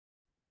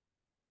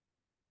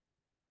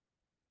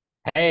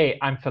Hey,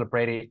 I'm Philip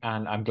Brady,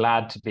 and I'm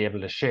glad to be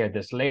able to share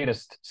this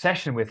latest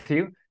session with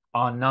you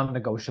on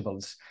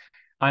non-negotiables.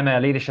 I'm a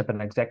leadership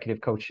and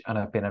executive coach, and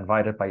I've been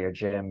invited by your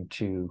gym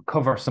to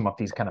cover some of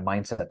these kind of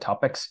mindset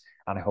topics,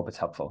 and I hope it's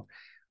helpful.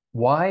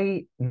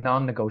 Why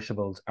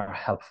non-negotiables are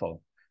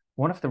helpful.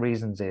 One of the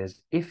reasons is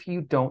if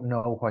you don't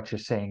know what you're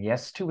saying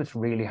yes to, it's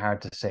really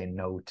hard to say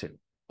no to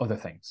other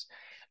things.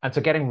 And so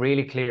getting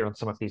really clear on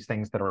some of these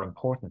things that are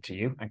important to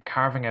you and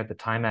carving out the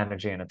time,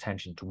 energy, and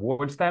attention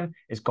towards them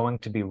is going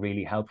to be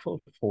really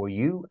helpful for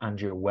you and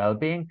your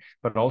well-being,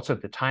 but also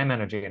the time,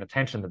 energy, and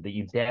attention that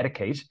you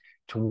dedicate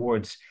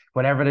towards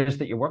whatever it is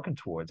that you're working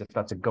towards. If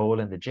that's a goal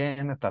in the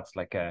gym, if that's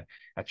like a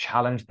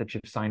challenge that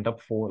you've signed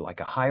up for,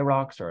 like a high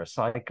rocks or a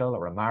cycle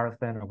or a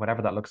marathon or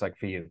whatever that looks like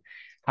for you.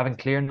 Having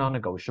clear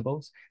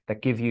non-negotiables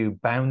that give you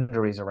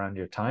boundaries around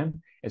your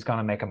time is going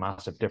to make a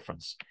massive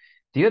difference.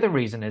 The other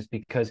reason is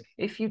because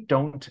if you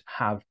don't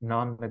have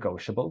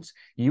non-negotiables,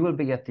 you will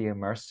be at the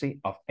mercy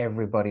of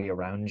everybody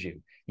around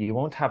you. You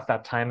won't have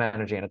that time,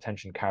 energy, and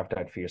attention carved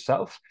out for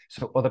yourself.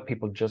 So other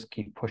people just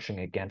keep pushing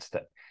against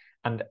it.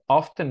 And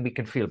often we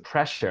can feel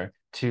pressure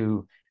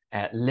to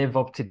live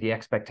up to the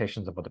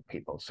expectations of other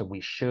people. So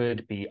we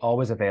should be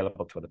always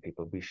available to other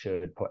people. We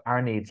should put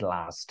our needs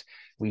last.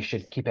 We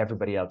should keep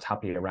everybody else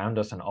happy around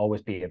us and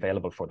always be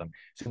available for them.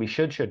 So we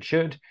should,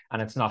 and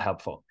it's not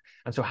helpful.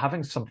 And so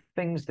having some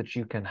things that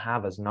you can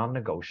have as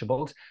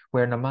non-negotiables,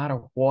 where no matter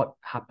what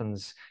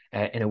happens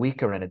in a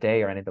week or in a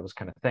day or any of those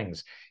kind of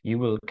things, you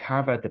will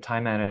carve out the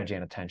time, energy,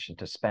 and attention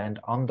to spend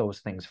on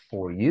those things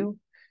for you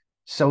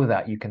so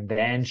that you can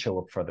then show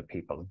up for the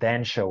people,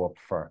 then show up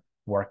for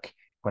work,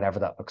 whatever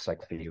that looks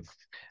like for you.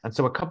 And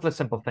so a couple of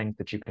simple things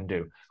that you can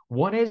do.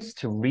 One is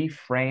to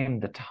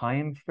reframe the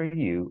time for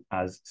you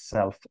as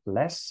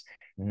selfless,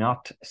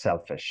 not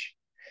selfish.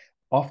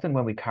 Often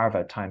when we carve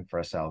out time for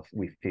ourselves,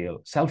 we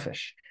feel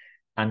selfish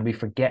and we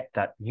forget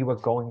that you are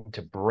going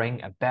to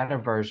bring a better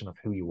version of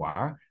who you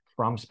are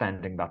from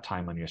spending that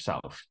time on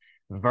yourself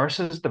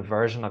versus the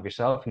version of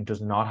yourself who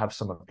does not have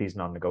some of these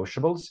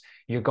non-negotiables.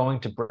 You're going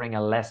to bring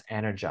a less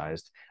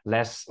energized,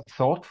 less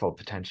thoughtful,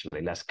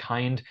 potentially less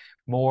kind,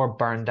 more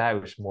burned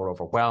out, more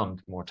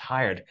overwhelmed, more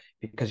tired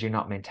because you're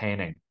not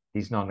maintaining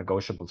these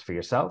non-negotiables for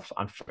yourself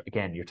and for,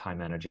 again, your time,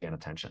 energy, and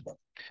attention.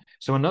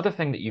 So another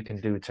thing that you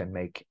can do to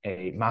make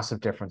a massive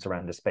difference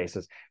around this space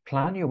is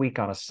plan your week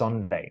on a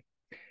Sunday.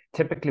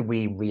 Typically,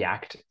 we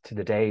react to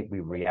the day, we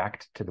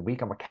react to the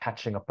week, and we're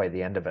catching up by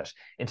the end of it.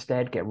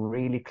 Instead, get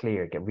really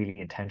clear, get really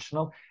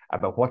intentional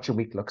about what your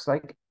week looks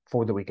like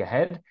for the week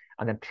ahead,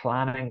 and then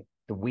planning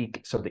the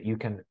week so that you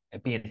can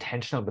be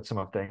intentional with some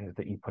of the things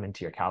that you put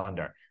into your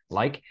calendar.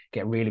 Like,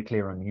 get really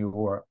clear on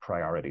your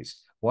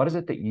priorities. What is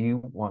it that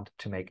you want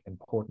to make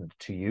important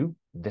to you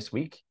this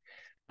week?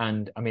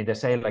 And I mean, they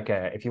say like,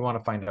 if you want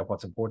to find out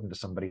what's important to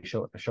somebody,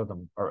 show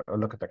them or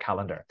look at their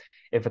calendar.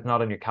 If it's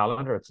not on your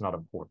calendar, it's not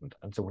important.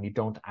 And so when you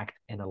don't act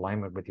in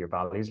alignment with your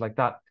values like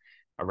that,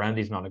 around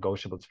these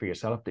non-negotiables for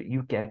yourself, that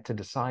you get to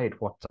decide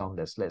what's on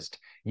this list.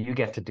 You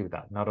get to do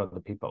that, not other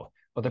people.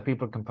 Other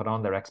people can put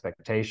on their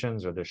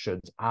expectations or their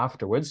shoulds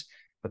afterwards,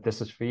 but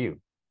this is for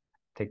you.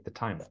 Take the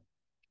time.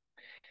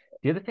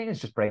 The other thing is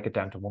just break it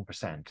down to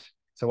 1%.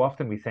 So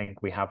often we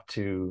think we have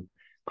to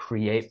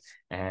create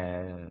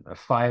a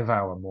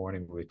 5-hour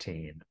morning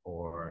routine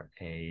or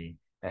a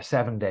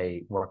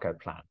 7-day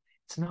workout plan.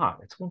 It's not,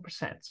 it's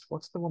 1%.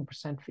 What's the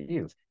 1% for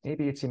you?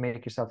 Maybe it's you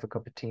make yourself a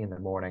cup of tea in the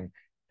morning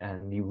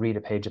and you read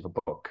a page of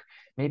a book.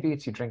 Maybe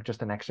it's you drink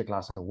just an extra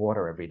glass of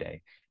water every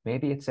day.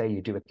 Maybe it's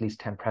you do at least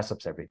 10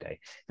 press-ups every day.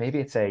 Maybe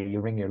it's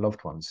you ring your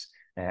loved ones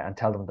and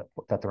tell them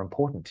that they're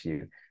important to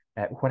you.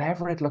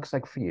 Whatever it looks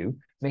like for you,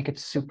 make it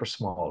super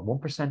small.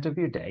 1% of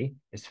your day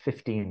is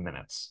 15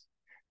 minutes.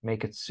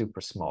 Make it super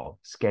small.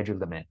 Schedule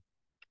them in.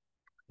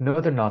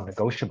 Another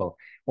non-negotiable,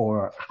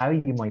 or how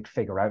you might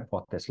figure out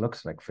what this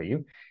looks like for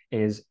you,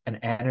 is an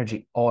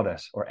energy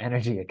audit or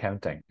energy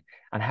accounting.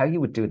 And how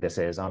you would do this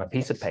is on a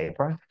piece of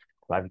paper,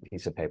 I have a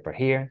piece of paper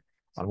here.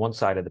 On one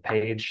side of the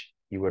page,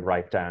 you would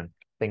write down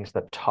things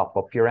that top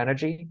up your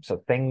energy.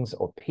 So things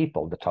or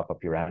people that top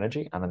up your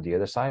energy. And on the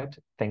other side,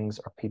 things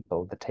or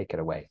people that take it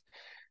away.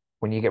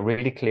 When you get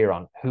really clear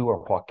on who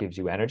or what gives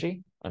you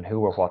energy and who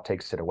or what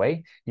takes it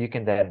away, you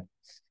can then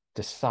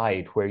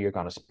decide where you're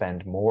going to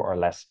spend more or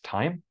less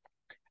time.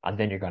 And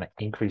then you're going to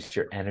increase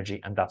your energy.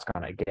 And that's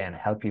going to, again,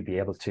 help you be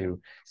able to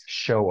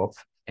show up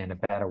in a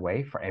better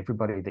way for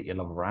everybody that you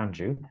love around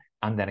you.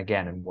 And then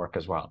again, in work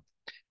as well.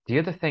 The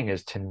other thing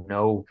is to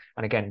know,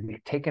 and again, we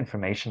take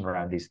information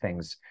around these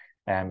things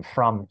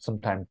from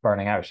sometimes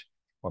burning out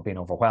or being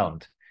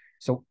overwhelmed.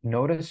 So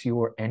notice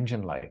your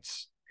engine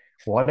lights.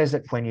 What is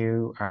it when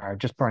you are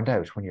just burned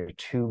out, when you're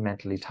too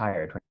mentally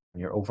tired,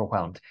 when you're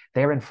overwhelmed?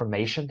 They're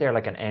information. They're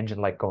like an engine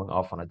light going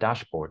off on a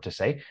dashboard to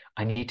say,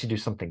 I need to do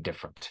something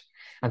different.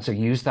 And so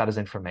use that as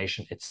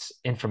information. It's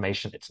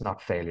information. It's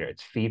not failure.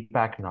 It's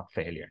feedback, not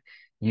failure.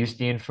 Use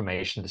the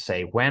information to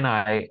say, when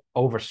I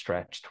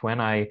overstretched,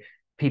 when I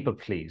people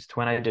pleased,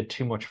 when I did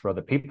too much for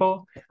other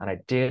people and I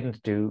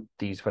didn't do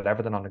these,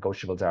 whatever the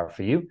non-negotiables are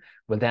for you,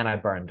 well, then I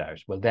burned out.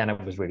 Well, then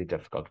it was really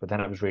difficult. But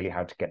then it was really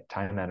hard to get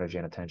time, energy,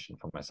 and attention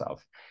from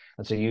myself.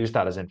 And so use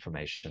that as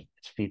information.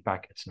 It's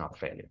feedback. It's not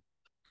failure.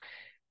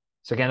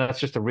 So again, that's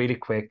just a really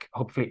quick,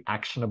 hopefully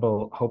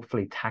actionable,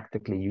 hopefully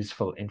tactically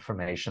useful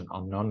information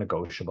on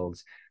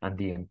non-negotiables and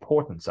the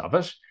importance of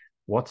it.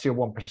 What's your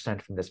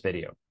 1% from this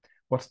video?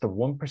 What's the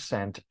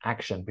 1%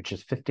 action, which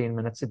is 15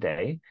 minutes a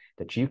day,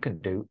 that you can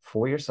do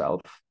for yourself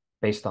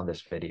based on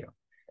this video?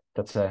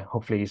 That's a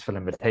hopefully useful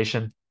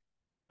invitation.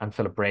 I'm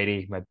Philip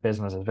Brady. My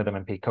business is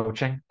Vitamin P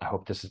Coaching. I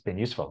hope this has been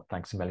useful.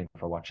 Thanks a million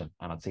for watching,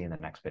 and I'll see you in the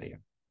next video.